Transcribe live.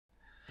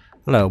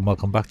Hello and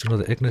welcome back to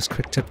another Ignis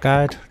quick tip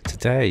guide.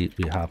 Today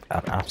we have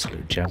an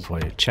absolute gem for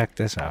you. Check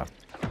this out.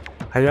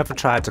 Have you ever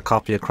tried to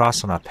copy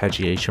across an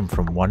arpeggiation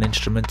from one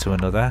instrument to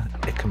another?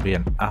 It can be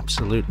an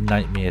absolute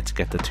nightmare to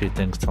get the two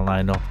things to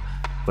line up,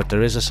 but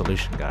there is a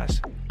solution,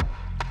 guys.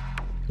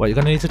 What you're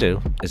going to need to do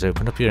is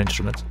open up your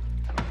instrument,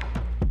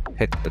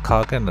 hit the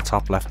cog in the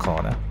top left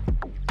corner,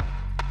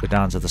 go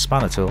down to the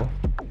spanner tool,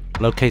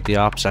 locate the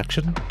ARP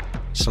section,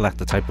 select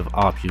the type of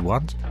ARP you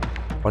want.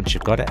 Once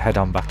you've got it, head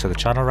on back to the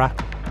channel rack,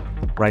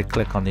 right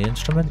click on the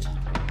instrument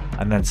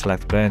and then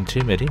select burn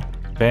to MIDI,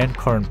 burn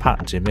current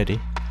pattern to MIDI,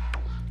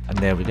 and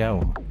there we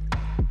go.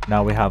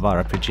 Now we have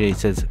our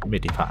arpeggiated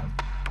MIDI pattern.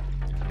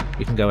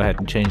 You can go ahead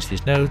and change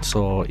these notes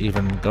or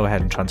even go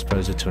ahead and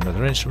transpose it to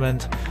another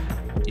instrument.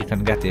 You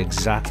can get the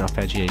exact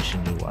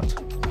arpeggiation you want.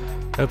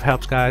 Hope it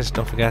helps, guys.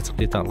 Don't forget to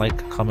leave that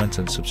like, comment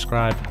and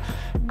subscribe.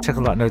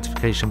 Tickle that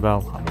notification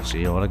bell and we'll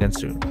see you all again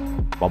soon.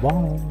 Bye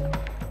bye.